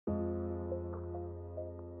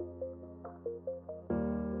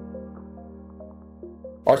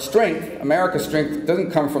Our strength, America's strength,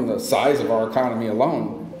 doesn't come from the size of our economy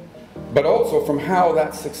alone, but also from how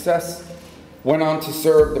that success went on to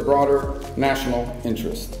serve the broader national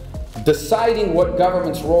interest. Deciding what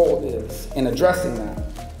government's role is in addressing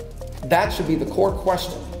that should be the core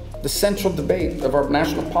question, the central debate of our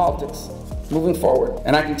national politics moving forward.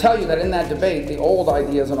 And I can tell you that in that debate, the old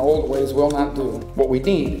ideas and old ways will not do. What we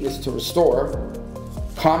need is to restore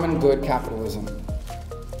common good capitalism.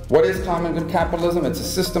 What is common good capitalism? It's a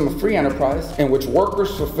system of free enterprise in which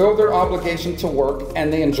workers fulfill their obligation to work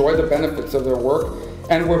and they enjoy the benefits of their work,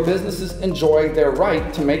 and where businesses enjoy their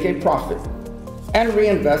right to make a profit and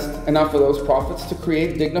reinvest enough of those profits to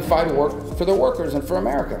create dignified work for the workers and for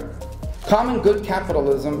America. Common good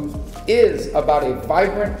capitalism is about a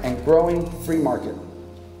vibrant and growing free market,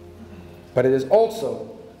 but it is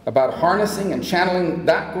also about harnessing and channeling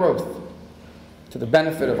that growth to the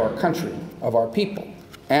benefit of our country, of our people,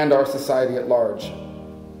 and our society at large.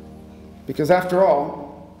 Because after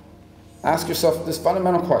all, ask yourself this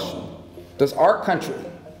fundamental question: does our country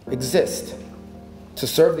exist to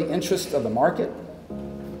serve the interests of the market?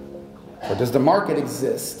 Or does the market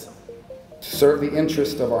exist to serve the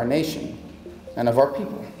interest of our nation and of our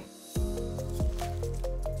people?